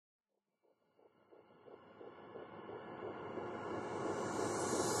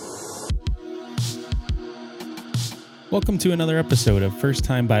Welcome to another episode of First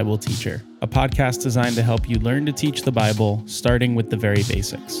Time Bible Teacher, a podcast designed to help you learn to teach the Bible, starting with the very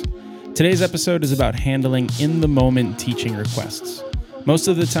basics. Today's episode is about handling in-the-moment teaching requests. Most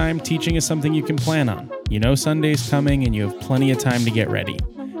of the time, teaching is something you can plan on. You know Sunday's coming and you have plenty of time to get ready.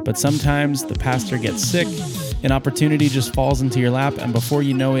 But sometimes the pastor gets sick, an opportunity just falls into your lap, and before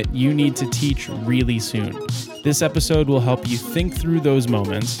you know it, you need to teach really soon. This episode will help you think through those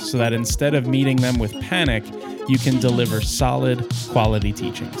moments so that instead of meeting them with panic, you can deliver solid, quality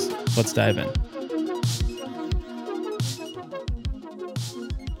teachings. Let's dive in.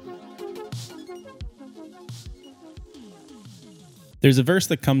 There's a verse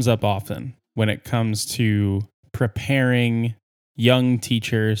that comes up often when it comes to preparing young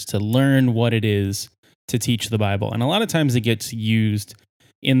teachers to learn what it is to teach the Bible. And a lot of times it gets used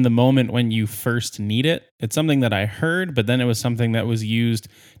in the moment when you first need it. It's something that I heard, but then it was something that was used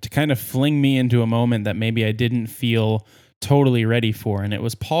to kind of fling me into a moment that maybe I didn't feel totally ready for. And it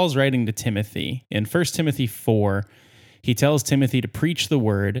was Paul's writing to Timothy. In 1 Timothy 4, he tells Timothy to preach the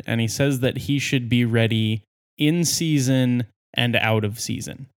word, and he says that he should be ready in season and out of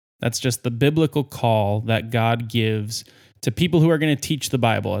season. That's just the biblical call that God gives to people who are going to teach the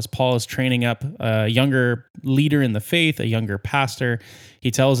Bible. As Paul is training up a younger leader in the faith, a younger pastor,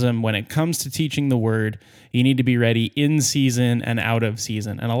 he tells them when it comes to teaching the word, you need to be ready in season and out of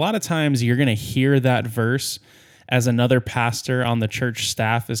season. And a lot of times you're going to hear that verse as another pastor on the church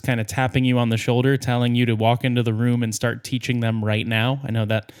staff is kind of tapping you on the shoulder, telling you to walk into the room and start teaching them right now. I know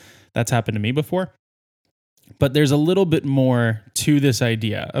that that's happened to me before. But there's a little bit more to this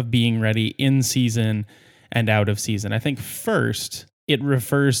idea of being ready in season and out of season. I think first, it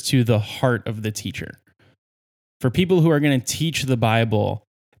refers to the heart of the teacher. For people who are going to teach the Bible,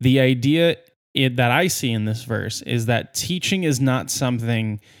 the idea that I see in this verse is that teaching is not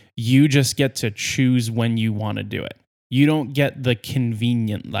something you just get to choose when you want to do it. You don't get the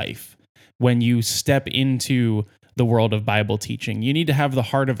convenient life when you step into the world of Bible teaching. You need to have the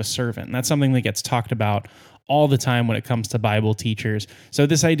heart of a servant. And that's something that gets talked about all the time when it comes to Bible teachers. So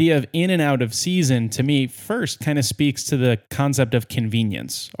this idea of in and out of season, to me, first kind of speaks to the concept of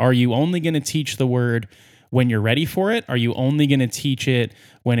convenience. Are you only going to teach the word when you're ready for it? Are you only going to teach it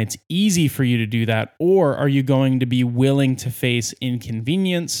when it's easy for you to do that? Or are you going to be willing to face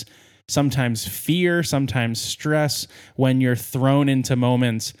inconvenience, sometimes fear, sometimes stress, when you're thrown into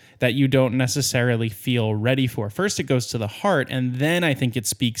moments that you don't necessarily feel ready for? First, it goes to the heart, and then I think it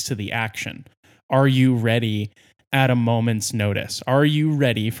speaks to the action. Are you ready at a moment's notice? Are you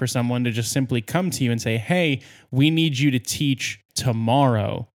ready for someone to just simply come to you and say, hey, we need you to teach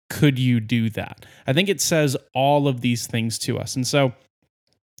tomorrow. Could you do that? I think it says all of these things to us. And so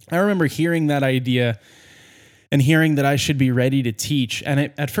I remember hearing that idea and hearing that I should be ready to teach.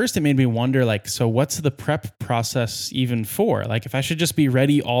 And at first it made me wonder, so what's the prep process even for? If I should just be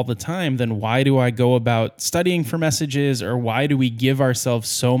ready all the time, then why do I go about studying for messages, or why do we give ourselves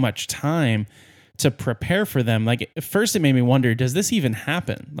so much time to prepare for them? At first it made me wonder, does this even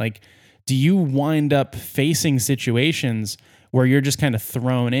happen? Do you wind up facing situations where you're just kind of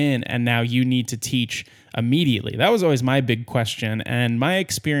thrown in and now you need to teach immediately? That was always my big question. And my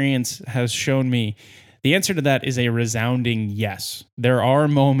experience has shown me the answer to that is a resounding yes. There are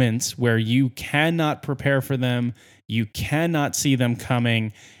moments where you cannot prepare for them, you cannot see them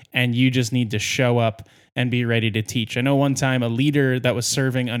coming, and you just need to show up and be ready to teach. I know one time a leader that was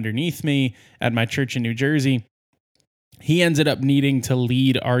serving underneath me at my church in New Jersey, he ended up needing to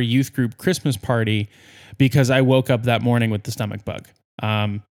lead our youth group Christmas party because I woke up that morning with the stomach bug.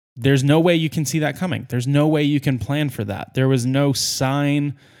 There's no way you can see that coming. There's no way you can plan for that. There was no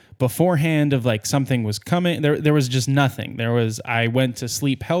sign beforehand of something was coming. There was just nothing. I went to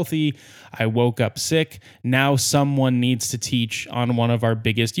sleep healthy. I woke up sick. Now someone needs to teach on one of our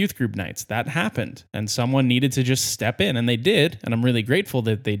biggest youth group nights. That happened. And someone needed to just step in, and they did. And I'm really grateful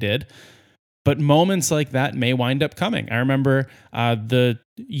that they did. But moments like that may wind up coming. I remember the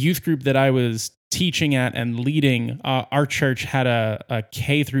youth group that I was teaching at and leading, our church had a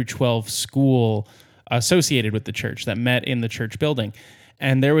K through 12 school associated with the church that met in the church building.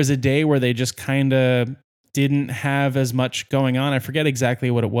 And there was a day where they just kind of didn't have as much going on. I forget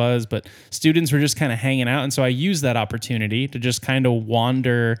exactly what it was, but students were just kind of hanging out. And so I used that opportunity to just kind of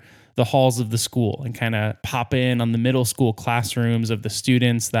wander the halls of the school and kind of pop in on the middle school classrooms of the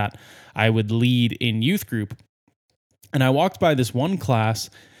students that I would lead in youth group. And I walked by this one class,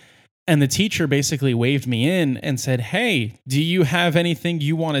 and the teacher basically waved me in and said, hey, do you have anything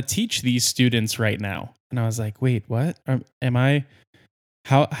you want to teach these students right now? And I was like, wait, what? Am I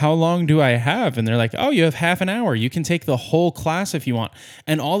how long do I have? And they're like, oh, you have half an hour. You can take the whole class if you want.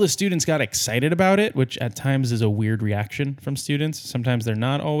 And all the students got excited about it, which at times is a weird reaction from students. Sometimes they're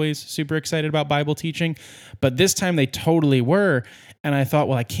not always super excited about Bible teaching, but this time they totally were. And I thought,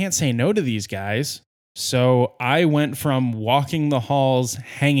 well, I can't say no to these guys. So I went from walking the halls,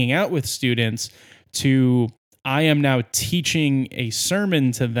 hanging out with students, to I am now teaching a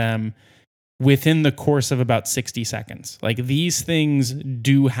sermon to them within the course of about 60 seconds. Like, these things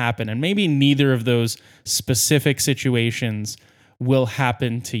do happen. And maybe neither of those specific situations will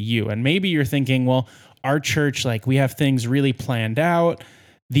happen to you. And maybe you're thinking, well, our church, like, we have things really planned out.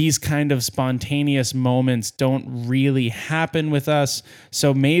 These kind of spontaneous moments don't really happen with us.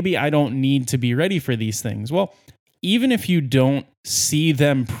 So maybe I don't need to be ready for these things. Well, even if you don't see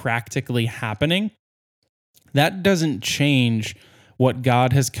them practically happening, that doesn't change what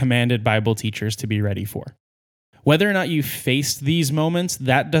God has commanded Bible teachers to be ready for. Whether or not you faced these moments,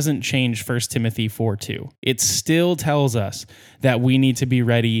 that doesn't change 1 Timothy 4:2. It still tells us that we need to be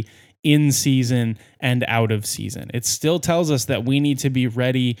ready in season and out of season. It still tells us that we need to be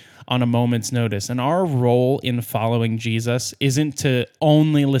ready on a moment's notice. And our role in following Jesus isn't to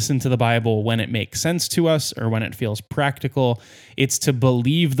only listen to the Bible when it makes sense to us or when it feels practical. It's to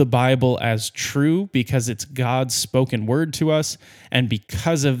believe the Bible as true because it's God's spoken word to us. And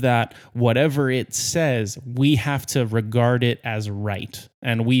because of that, whatever it says, we have to regard it as right.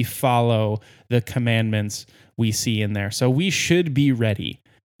 And we follow the commandments we see in there. So we should be ready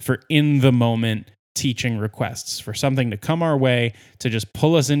for in-the-moment teaching requests, for something to come our way, to just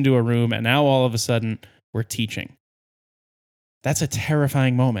pull us into a room, and now all of a sudden, we're teaching. That's a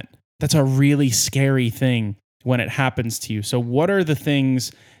terrifying moment. That's a really scary thing when it happens to you. So what are the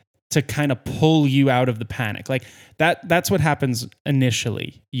things to kind of pull you out of the panic? Like, that's what happens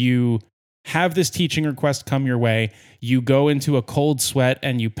initially. You have this teaching request come your way, you go into a cold sweat,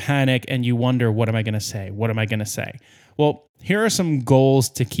 and you panic, and you wonder, what am I going to say? What am I going to say? Well, here are some goals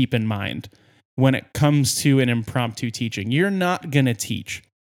to keep in mind when it comes to an impromptu teaching. You're not going to teach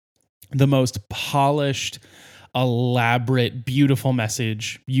the most polished, elaborate, beautiful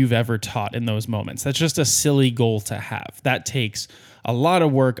message you've ever taught in those moments. That's just a silly goal to have. That takes a lot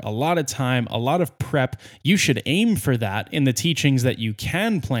of work, a lot of time, a lot of prep. You should aim for that in the teachings that you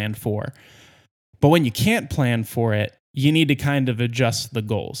can plan for. But when you can't plan for it, you need to kind of adjust the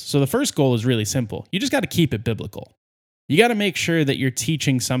goals. So the first goal is really simple. You just got to keep it biblical. You got to make sure that you're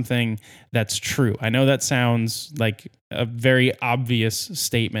teaching something that's true. I know that sounds like a very obvious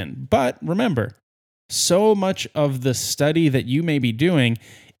statement, but remember, so much of the study that you may be doing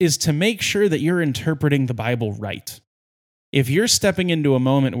is to make sure that you're interpreting the Bible right. If you're stepping into a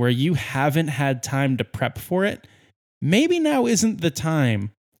moment where you haven't had time to prep for it, maybe now isn't the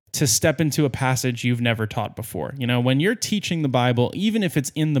time to step into a passage you've never taught before. You know, when you're teaching the Bible, even if it's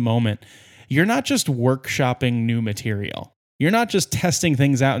in the moment, you're not just workshopping new material. You're not just testing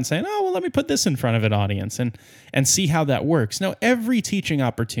things out and saying, oh, well, let me put this in front of an audience and see how that works. No, every teaching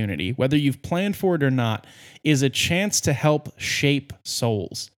opportunity, whether you've planned for it or not, is a chance to help shape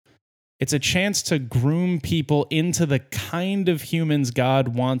souls. It's a chance to groom people into the kind of humans God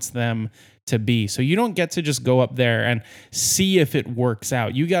wants them to be. So you don't get to just go up there and see if it works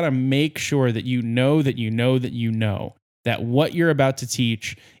out. You got to make sure that you know that you know that you know that what you're about to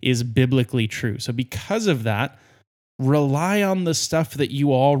teach is biblically true. So because of that, rely on the stuff that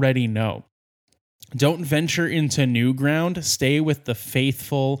you already know. Don't venture into new ground. Stay with the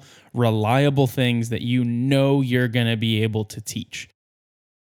faithful, reliable things that you know you're going to be able to teach.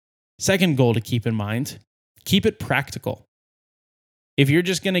 Second goal to keep in mind, keep it practical. If you're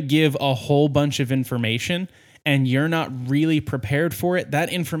just going to give a whole bunch of information and you're not really prepared for it,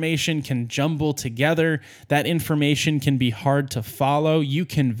 that information can jumble together. That information can be hard to follow. You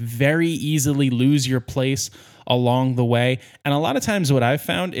can very easily lose your place along the way. And a lot of times what I've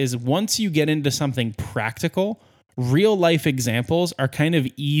found is once you get into something practical, real life examples are kind of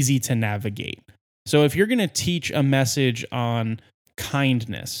easy to navigate. So if you're going to teach a message on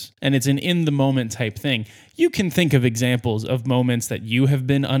kindness and it's an in the moment type thing, you can think of examples of moments that you have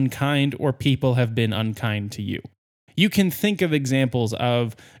been unkind or people have been unkind to you. You can think of examples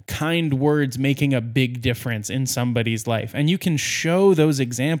of kind words making a big difference in somebody's life, and you can show those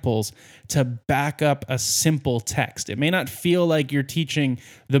examples to back up a simple text. It may not feel like you're teaching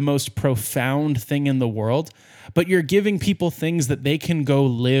the most profound thing in the world, but you're giving people things that they can go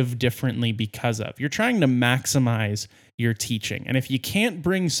live differently because of. You're trying to maximize your teaching. And if you can't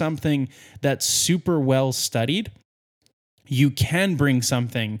bring something that's super well studied, you can bring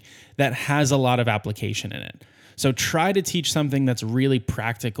something that has a lot of application in it. So try to teach something that's really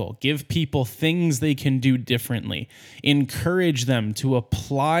practical. Give people things they can do differently. Encourage them to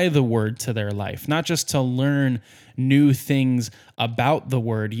apply the word to their life, not just to learn new things about the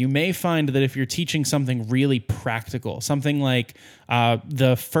word. You may find that if you're teaching something really practical, something like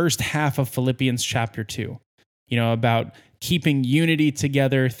the first half of Philippians chapter 2, about keeping unity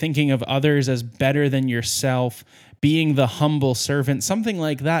together, thinking of others as better than yourself, being the humble servant, something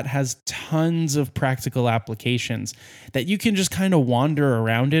like that has tons of practical applications that you can just kind of wander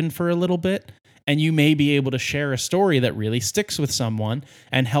around in for a little bit. And you may be able to share a story that really sticks with someone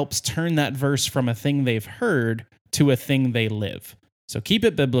and helps turn that verse from a thing they've heard to a thing they live. So keep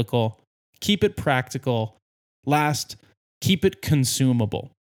it biblical, keep it practical. Last, keep it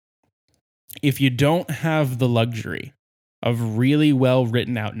consumable. If you don't have the luxury of really well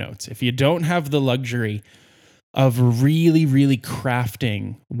written out notes, if you don't have the luxury of really, really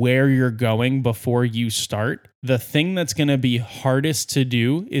crafting where you're going before you start, the thing that's going to be hardest to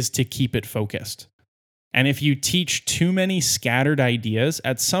do is to keep it focused. And if you teach too many scattered ideas,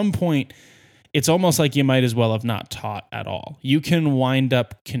 at some point, it's almost like you might as well have not taught at all. You can wind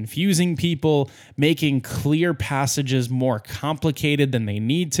up confusing people, making clear passages more complicated than they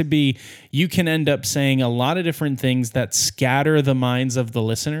need to be. You can end up saying a lot of different things that scatter the minds of the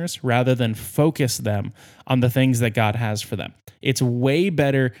listeners rather than focus them on the things that God has for them. It's way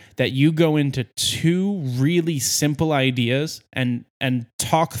better that you go into two really simple ideas and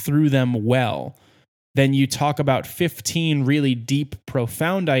talk through them well than you talk about 15 really deep,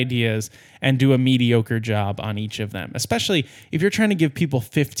 profound ideas and do a mediocre job on each of them. Especially if you're trying to give people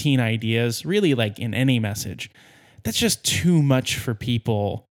 15 ideas, really like in any message, that's just too much for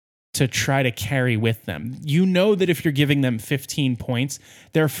people to try to carry with them. You know that if you're giving them 15 points,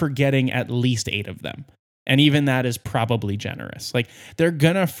 they're forgetting at least 8 of them. And even that is probably generous. Like they're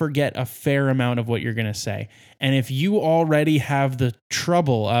going to forget a fair amount of what you're going to say. And if you already have the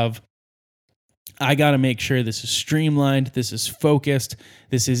trouble of, I got to make sure this is streamlined, this is focused,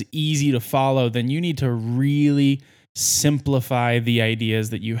 this is easy to follow, then you need to really simplify the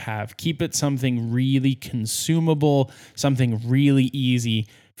ideas that you have. Keep it something really consumable, something really easy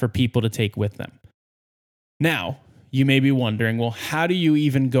for people to take with them. Now, you may be wondering, well, how do you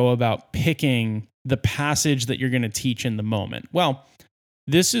even go about picking the passage that you're going to teach in the moment? Well,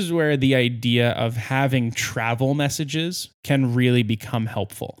 this is where the idea of having travel messages can really become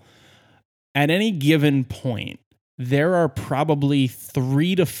helpful. At any given point, there are probably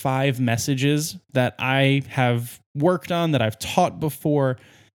 3 to 5 messages that I have worked on, that I've taught before,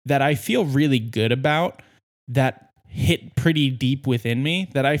 that I feel really good about, that hit pretty deep within me,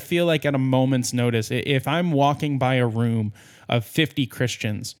 that I feel like at a moment's notice, if I'm walking by a room of 50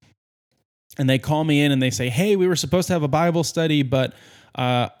 Christians and they call me in and they say, hey, we were supposed to have a Bible study, but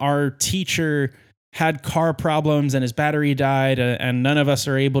our teacher had car problems and his battery died and none of us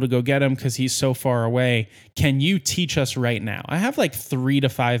are able to go get him because he's so far away. Can you teach us right now? I have like 3 to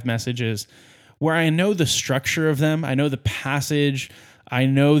 5 messages where I know the structure of them. I know the passage. I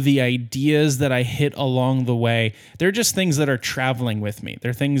know the ideas that I hit along the way. They're just things that are traveling with me.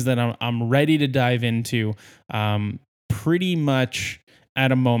 They're things that I'm ready to dive into pretty much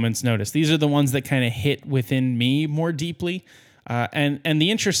at a moment's notice. These are the ones that kind of hit within me more deeply. And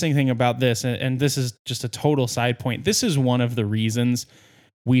the interesting thing about this, and this is just a total side point, this is one of the reasons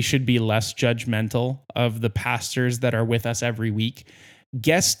we should be less judgmental of the pastors that are with us every week.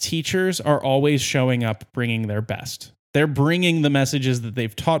 Guest teachers are always showing up bringing their best. They're bringing the messages that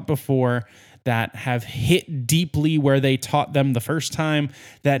they've taught before, that have hit deeply where they taught them the first time,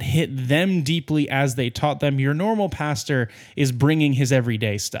 that hit them deeply as they taught them. Your normal pastor is bringing his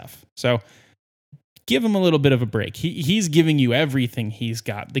everyday stuff. So give him a little bit of a break. He's giving you everything he's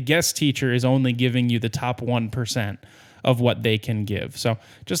got. The guest teacher is only giving you the top 1% of what they can give. So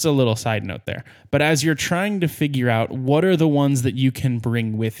just a little side note there. But as you're trying to figure out what are the ones that you can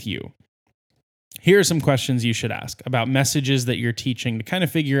bring with you, here are some questions you should ask about messages that you're teaching to kind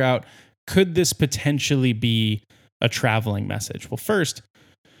of figure out, could this potentially be a traveling message? Well, first,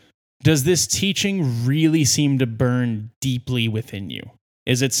 does this teaching really seem to burn deeply within you?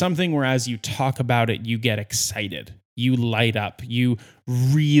 Is it something where as you talk about it, you get excited, you light up, you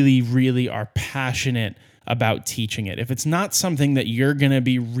really, really are passionate about teaching it? If it's not something that you're going to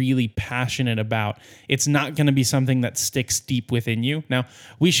be really passionate about, it's not going to be something that sticks deep within you. Now,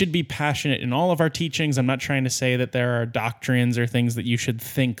 we should be passionate in all of our teachings. I'm not trying to say that there are doctrines or things that you should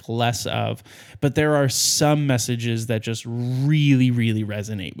think less of, but there are some messages that just really, really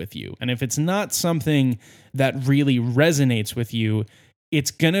resonate with you. And if it's not something that really resonates with you,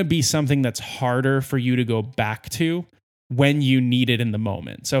 it's going to be something that's harder for you to go back to when you need it in the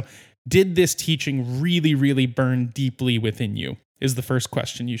moment. So Did this teaching really, really burn deeply within you? Is the first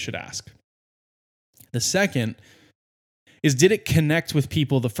question you should ask. The second is, did it connect with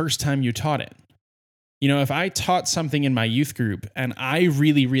people the first time you taught it? You know, if I taught something in my youth group and I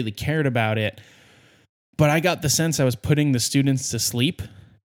really, really cared about it, but I got the sense I was putting the students to sleep,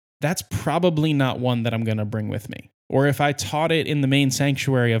 that's probably not one that I'm going to bring with me. Or if I taught it in the main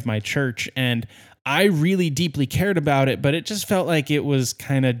sanctuary of my church and I really deeply cared about it, but it just felt like it was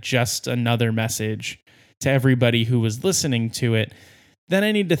kind of just another message to everybody who was listening to it, then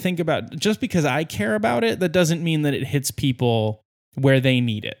I need to think about, just because I care about it, that doesn't mean that it hits people where they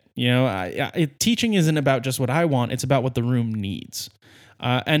need it. You know, teaching isn't about just what I want, it's about what the room needs.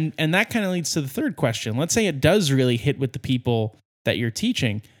 And that kind of leads to the third question. Let's say it does really hit with the people that you're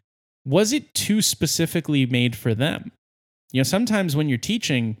teaching. Was it too specifically made for them? You know, sometimes when you're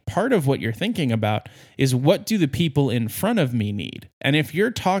teaching, part of what you're thinking about is, what do the people in front of me need? And if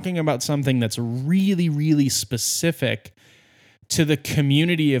you're talking about something that's really, really specific to the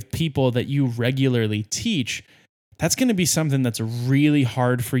community of people that you regularly teach, that's going to be something that's really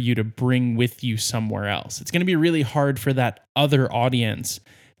hard for you to bring with you somewhere else. It's going to be really hard for that other audience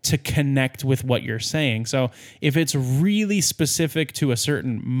to connect with what you're saying. So if it's really specific to a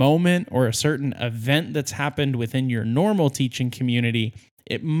certain moment or a certain event that's happened within your normal teaching community,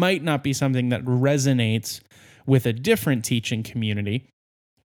 it might not be something that resonates with a different teaching community.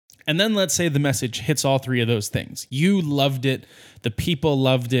 And then let's say the message hits all three of those things. You loved it, the people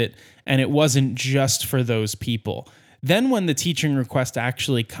loved it, and it wasn't just for those people. Then when the teaching request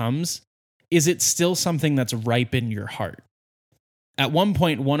actually comes, is it still something that's ripe in your heart? At one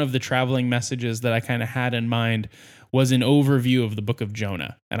point, one of the traveling messages that I kind of had in mind was an overview of the book of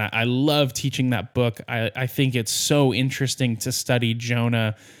Jonah. And I love teaching that book. I think it's so interesting to study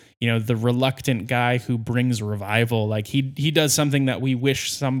Jonah, you know, the reluctant guy who brings revival. Like he does something that we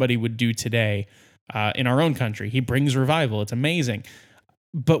wish somebody would do today in our own country. He brings revival. It's amazing.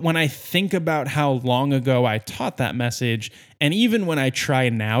 But when I think about how long ago I taught that message, and even when I try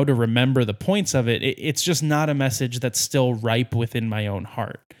now to remember the points of it, it's just not a message that's still ripe within my own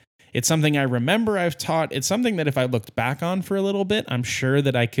heart. It's something I remember I've taught. It's something that if I looked back on for a little bit, I'm sure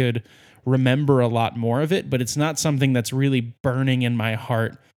that I could remember a lot more of it, but it's not something that's really burning in my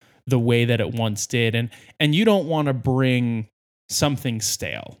heart the way that it once did. And you don't want to bring something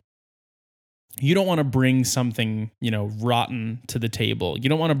stale. You don't want to bring something, you know, rotten to the table. You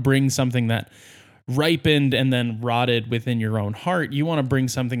don't want to bring something that ripened and then rotted within your own heart. You want to bring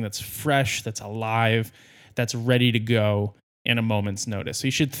something that's fresh, that's alive, that's ready to go in a moment's notice. So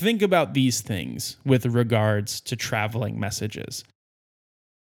you should think about these things with regards to traveling messages.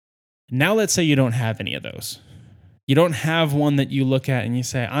 Now let's say you don't have any of those. You don't have one that you look at and you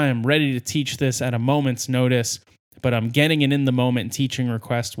say, I am ready to teach this at a moment's notice, but I'm getting an in-the-moment teaching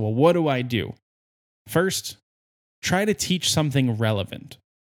request. Well, what do I do? First, try to teach something relevant.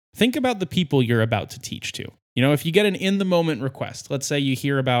 Think about the people you're about to teach to. You know, if you get an in-the-moment request, let's say you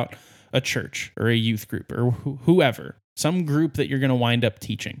hear about a church or a youth group or whoever, some group that you're going to wind up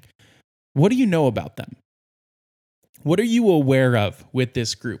teaching. What do you know about them? What are you aware of with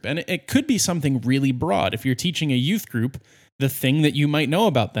this group? And it could be something really broad. If you're teaching a youth group, the thing that you might know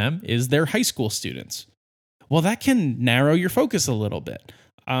about them is they're high school students. Well, that can narrow your focus a little bit.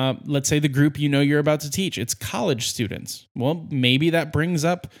 Let's say the group you know you're about to teach, it's college students. Well, maybe that brings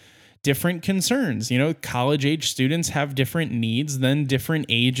up different concerns. You know, college-age students have different needs than different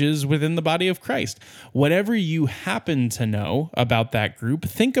ages within the body of Christ. Whatever you happen to know about that group,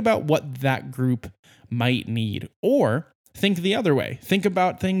 think about what that group might need. Or think the other way. Think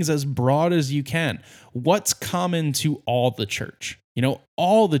about things as broad as you can. What's common to all the church? You know,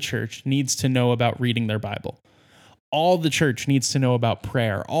 all the church needs to know about reading their Bible. All the church needs to know about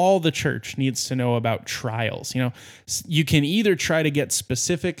prayer. All the church needs to know about trials. You know, you can either try to get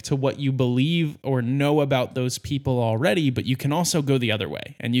specific to what you believe or know about those people already, but you can also go the other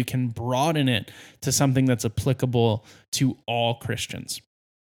way and you can broaden it to something that's applicable to all Christians.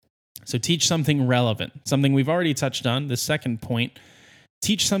 So teach something relevant, something we've already touched on. The second point,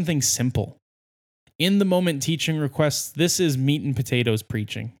 teach something simple. In the moment teaching requests, this is meat and potatoes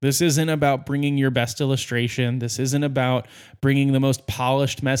preaching. This isn't about bringing your best illustration. This isn't about bringing the most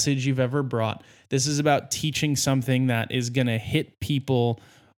polished message you've ever brought. This is about teaching something that is going to hit people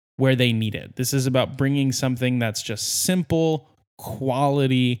where they need it. This is about bringing something that's just simple,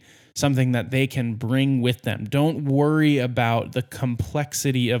 quality, something that they can bring with them. Don't worry about the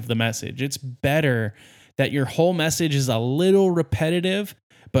complexity of the message. It's better that your whole message is a little repetitive,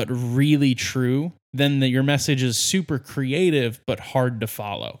 but really true, than that your message is super creative, but hard to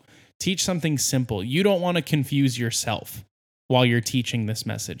follow. Teach something simple. You don't want to confuse yourself while you're teaching this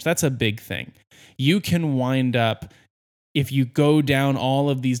message. That's a big thing. You can wind up, if you go down all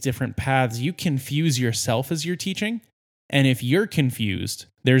of these different paths, you confuse yourself as you're teaching. And if you're confused,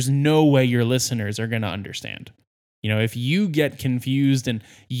 there's no way your listeners are going to understand. If you get confused and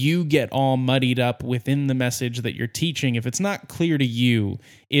you get all muddied up within the message that you're teaching, if it's not clear to you,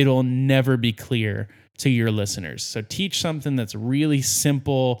 it'll never be clear to your listeners. So teach something that's really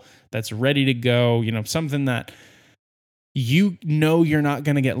simple, that's ready to go, something that you're not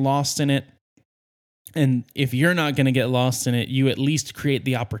going to get lost in it. And if you're not going to get lost in it, you at least create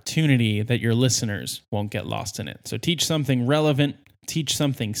the opportunity that your listeners won't get lost in it. So teach something relevant, teach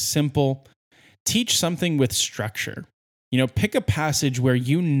something simple, teach something with structure. Pick a passage where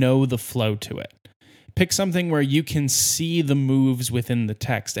the flow to it. Pick something where you can see the moves within the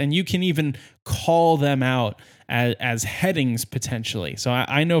text, and you can even call them out as headings potentially. So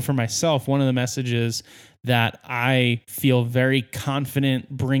I know for myself, one of the messages that I feel very confident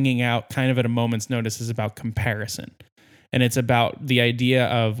bringing out kind of at a moment's notice is about comparison. And it's about the idea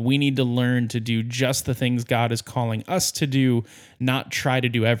of we need to learn to do just the things God is calling us to do, not try to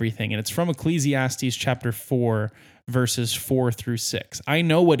do everything. And it's from Ecclesiastes chapter 4, verses 4 through 6. I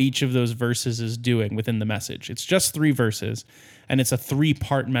know what each of those verses is doing within the message. It's just 3 verses, and it's a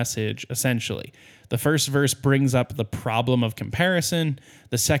 3-part message, essentially. The first verse brings up the problem of comparison.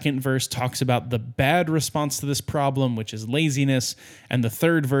 The second verse talks about the bad response to this problem, which is laziness. And the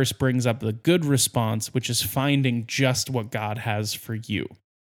third verse brings up the good response, which is finding just what God has for you.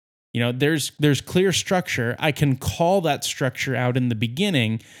 There's clear structure. I can call that structure out in the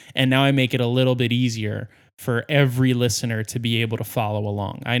beginning, and now I make it a little bit easier for every listener to be able to follow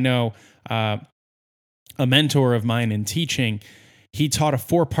along. I know a mentor of mine in teaching, he taught a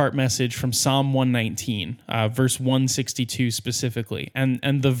 4-part message from Psalm 119, verse 162 specifically.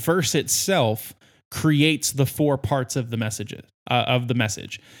 And the verse itself creates the 4 parts of the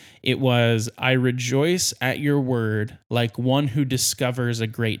message. It was, I rejoice at your word like one who discovers a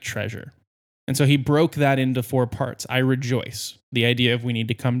great treasure. And so he broke that into 4 parts. I rejoice, the idea of we need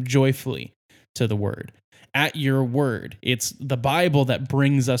to come joyfully to the word. At your word, it's the Bible that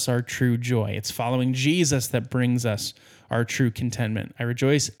brings us our true joy. It's following Jesus that brings us our true contentment. I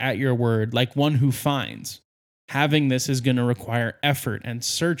rejoice at your word like one who finds. Having this is going to require effort and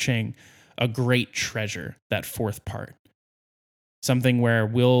searching a great treasure, that 4th part. Something where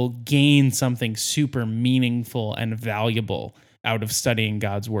we'll gain something super meaningful and valuable out of studying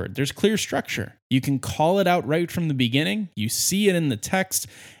God's word. There's clear structure. You can call it out right from the beginning. You see it in the text.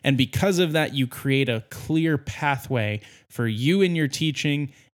 And because of that, you create a clear pathway for you in your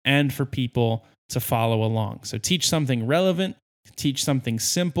teaching and for people to follow along. So teach something relevant, teach something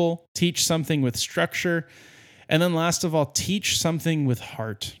simple, teach something with structure, and then last of all, teach something with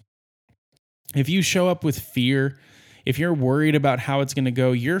heart. If you show up with fear, if you're worried about how it's going to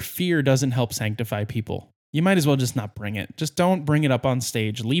go, your fear doesn't help sanctify people. You might as well just not bring it. Just don't bring it up on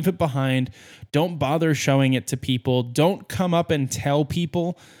stage. Leave it behind. Don't bother showing it to people. Don't come up and tell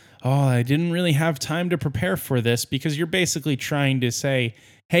people, oh, I didn't really have time to prepare for this, because you're basically trying to say,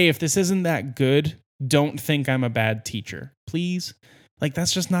 hey, if this isn't that good, don't think I'm a bad teacher, please.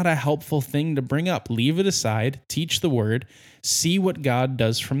 That's just not a helpful thing to bring up. Leave it aside, teach the word, see what God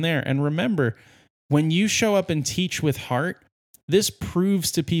does from there. And remember, when you show up and teach with heart, this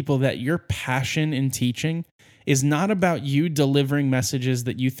proves to people that your passion in teaching is not about you delivering messages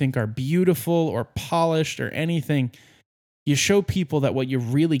that you think are beautiful or polished or anything. You show people that what you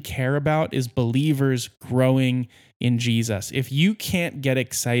really care about is believers growing in Jesus. If you can't get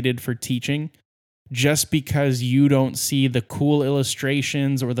excited for teaching just because you don't see the cool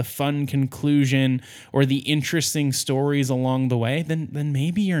illustrations or the fun conclusion or the interesting stories along the way, then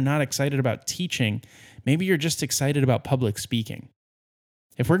maybe you're not excited about teaching. Maybe you're just excited about public speaking.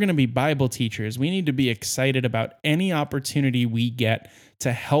 If we're going to be Bible teachers, we need to be excited about any opportunity we get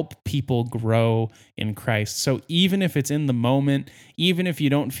to help people grow in Christ. So even if it's in the moment, even if you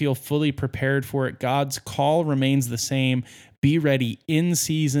don't feel fully prepared for it, God's call remains the same. Be ready in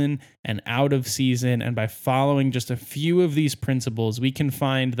season and out of season. And by following just a few of these principles, we can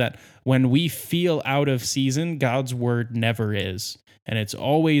find that when we feel out of season, God's word never is. And it's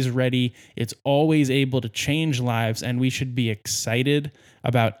always ready. It's always able to change lives. And we should be excited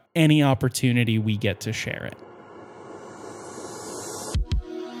about any opportunity we get to share it.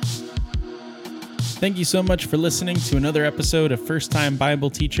 Thank you so much for listening to another episode of First Time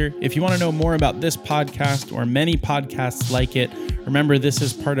Bible Teacher. If you want to know more about this podcast or many podcasts like it, remember this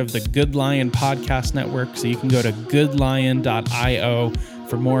is part of the Good Lion Podcast Network, so you can go to goodlion.io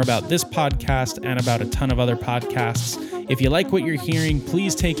for more about this podcast and about a ton of other podcasts. If you like what you're hearing,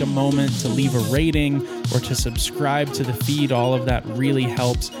 please take a moment to leave a rating or to subscribe to the feed. All of that really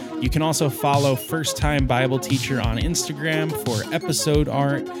helps. You can also follow First Time Bible Teacher on Instagram for episode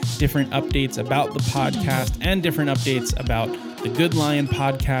art, different updates about the podcast, and different updates about the Good Lion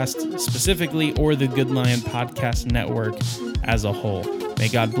podcast specifically, or the Good Lion Podcast Network as a whole. May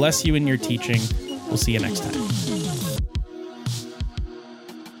God bless you in your teaching. We'll see you next time.